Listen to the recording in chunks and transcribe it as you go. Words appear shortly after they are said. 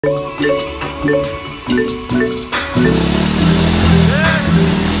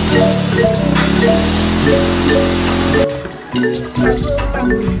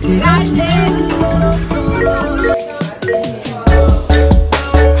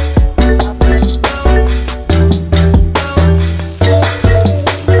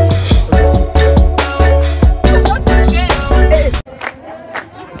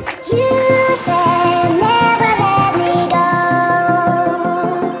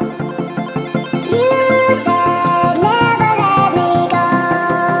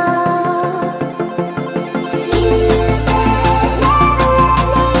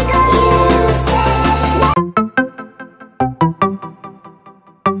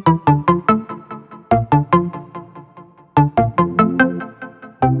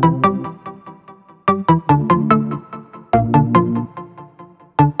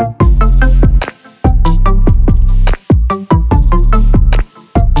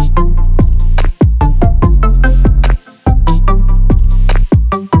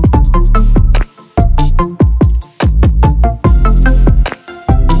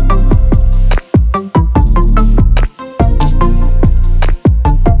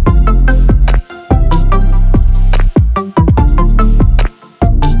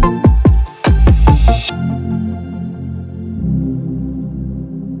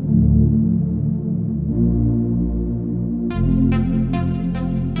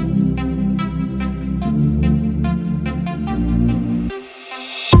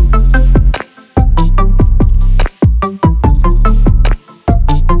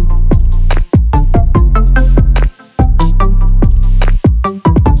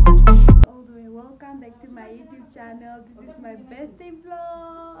Channel. This is my birthday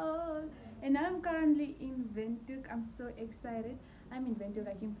vlog and I'm currently in Windhoek. I'm so excited. I'm in Windhoek.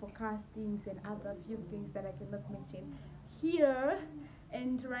 I came for castings and other few things that I cannot mention here,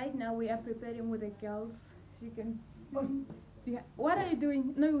 and right now we are preparing with the girls. So you can see. What are you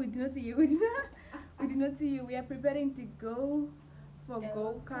doing? No, we did not see you. We did not see you. We are preparing to go for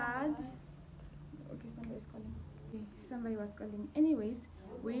go-kart. Okay, somebody's calling. Okay, somebody was calling. Anyways,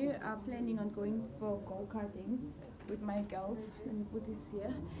 we are planning on going for go-karting with my girls. Let me put this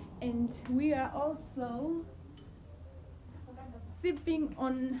here. And we are also sipping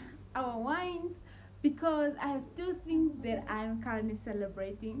on our wines because I have two things that I'm currently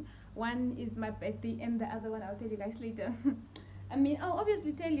celebrating. One is my birthday and the other one I'll tell you guys later. I mean, I'll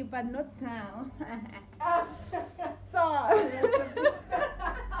obviously tell you, but not now. So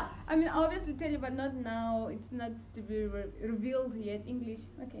I mean, I'll obviously tell you, but not now. It's not to be revealed yet. English,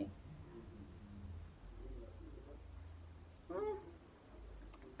 okay.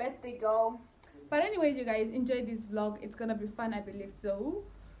 Birthday girl. But anyways, you guys, enjoy this vlog. It's gonna be fun, I believe. So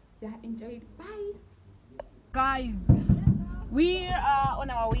yeah, enjoy it. Bye. Guys, we are on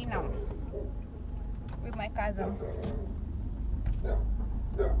our way now with my cousin.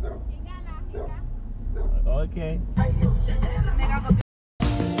 Okay.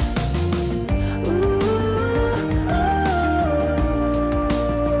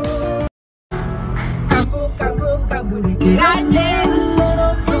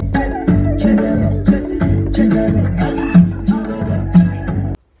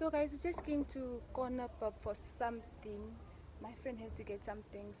 So guys, we just came to corner pub for something. My friend has to get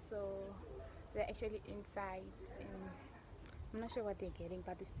something, so they're actually inside and I'm not sure what they're getting,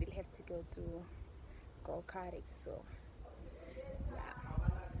 but we still have to go to go-karting. So yeah.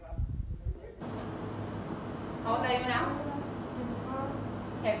 How old are you now? 24.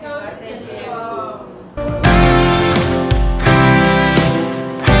 Happy birthday to you.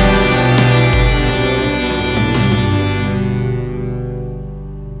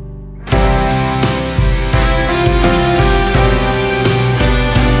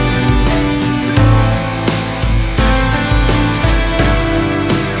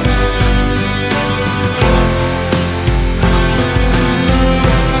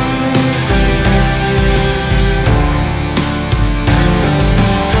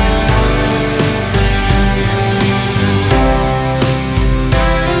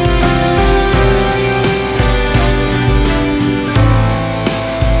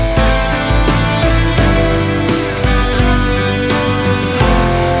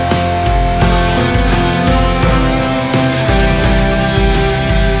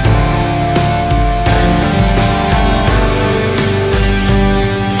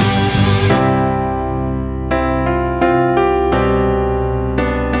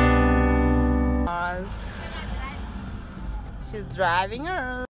 She's driving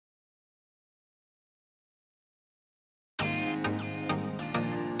her.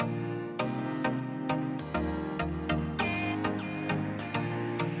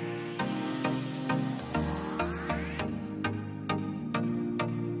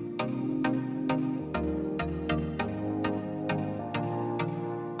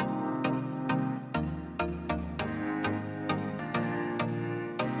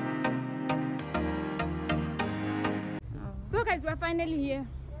 guys, we're finally here.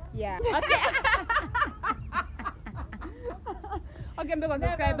 Yeah. Okay. Okay, because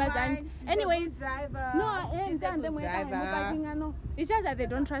subscribers and anyways. No, it's just that they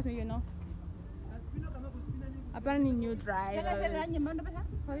don't trust me, you know. Apparently new drivers.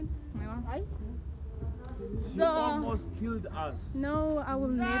 You almost killed us. No, I will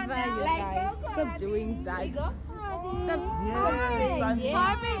never, you guys. Stop doing that. Stop. Yes,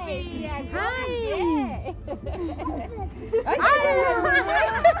 Hi.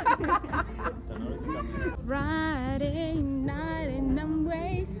 Friday night and I'm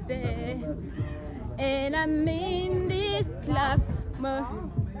wasted, and I'm in this club.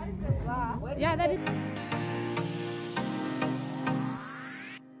 Yeah, that is.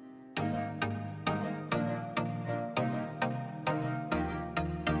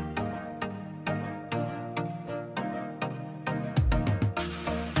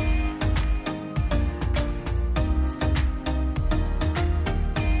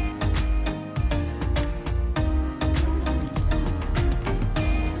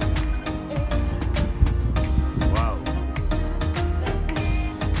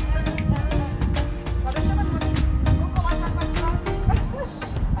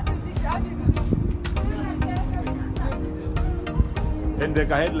 And the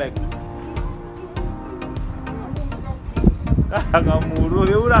guy had like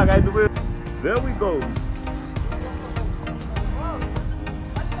there we go.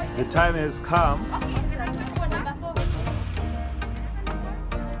 The time has come.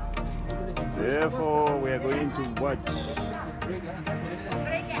 Therefore we are going to watch.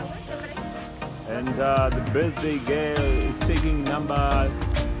 And the birthday girl is taking number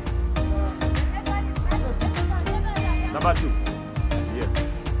 2. Yes.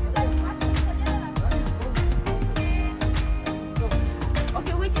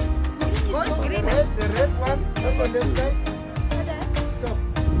 Okay, we just go green. The red one, up on left side. Stop.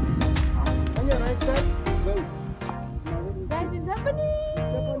 On your right side, go. Guys, it's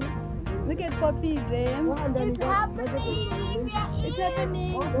happening. Look at Poppy there. It's happening. It's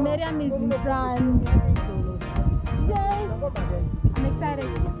happening. Miriam is in front. Yay! I'm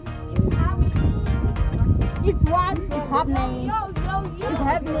excited. It's happening. It's what? It's happening. It's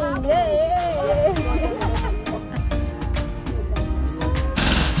happening. Yay!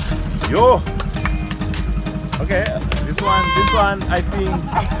 Yo. Okay, this one I think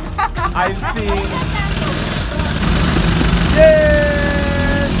yes.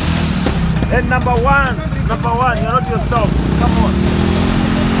 And number one, you're not yourself. Come on.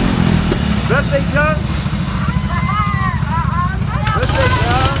 Birthday girl. Birthday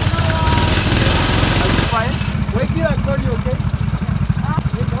girl. Are you fine? Wait till I call you, okay?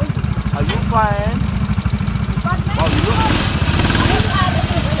 Are you fine? Oh, you look.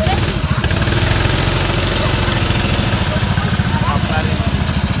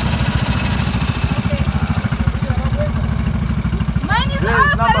 Mine is Yes,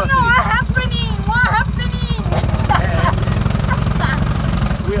 up. I number don't know 3. what's happening. What happening?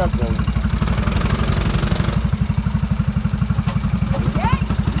 We are going.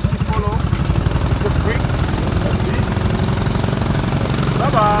 Follow the quick.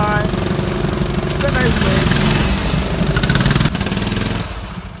 Bye bye. Have a nice day.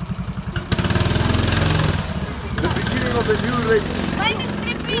 The beginning of the new race. Mine is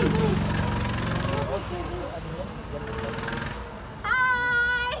tripping.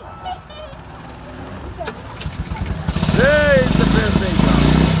 Hi. There is the birthday girl.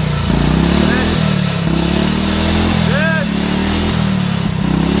 Yes.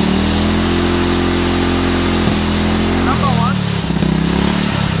 Number 1.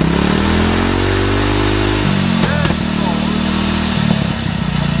 Yes.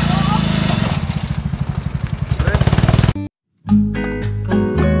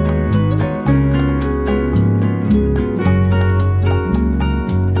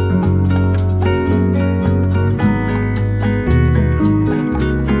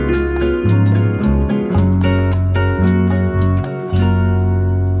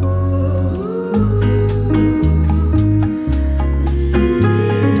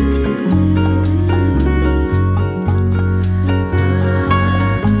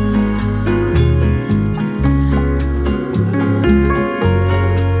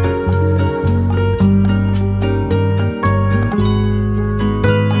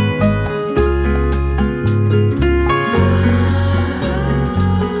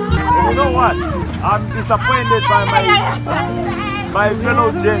 I'm disappointed by my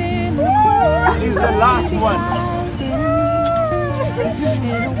fellow Jen. He's the last one.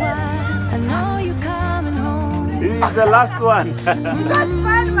 He's the last one. That's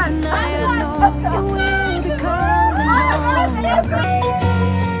fun, man.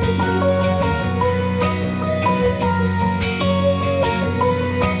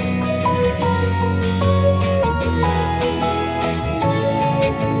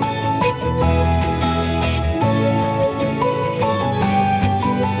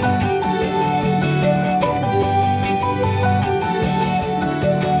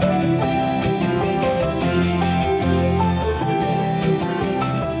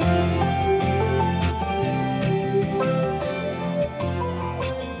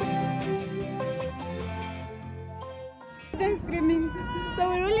 I'm screaming. So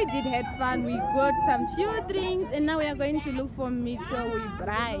we really did have fun. We got some few drinks and now we are going to look for meat, so we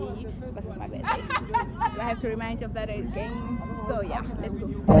braai because it's my birthday. I have to remind you of that again. So yeah, let's go.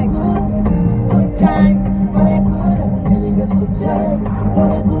 Good time for the good time for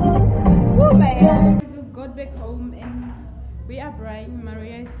the good. So we got back home and we are braaiing.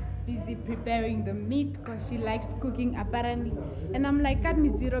 Maria is busy preparing the meat because she likes cooking apparently. And I'm like, cut me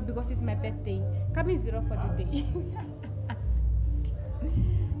zero because it's my birthday. Cut me zero for today.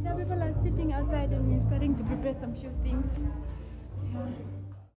 Now people are sitting outside and we're starting to prepare some few things.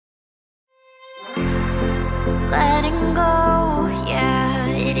 Letting go, yeah,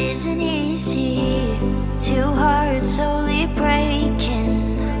 it isn't easy. Two hearts slowly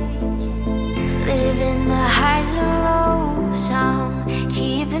breaking. Living the highs and lows, I'm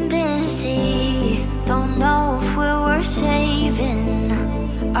keeping busy. Don't know if we're worth saving.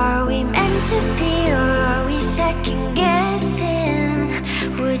 Are we meant to be or are we second guessing?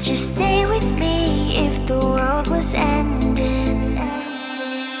 Would you stay with me if the world was ending?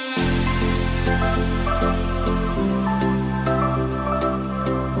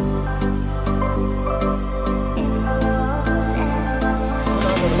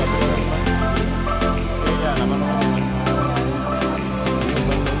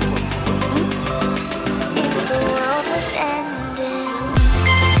 If the world was ending.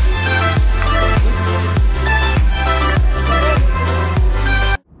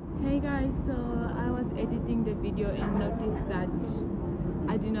 Hey guys, so I was editing the video and noticed that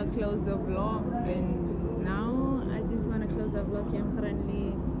I did not close the vlog, and now I just want to close the vlog. I'm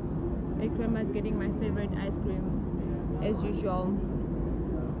currently at Grandma's getting my favorite ice cream as usual.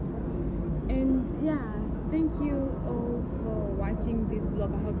 And yeah, thank you all for watching this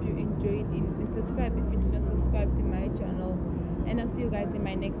vlog. I hope you enjoyed it, and subscribe if you did not subscribe to my channel, and I'll see you guys in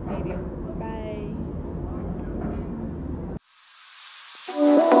my next video.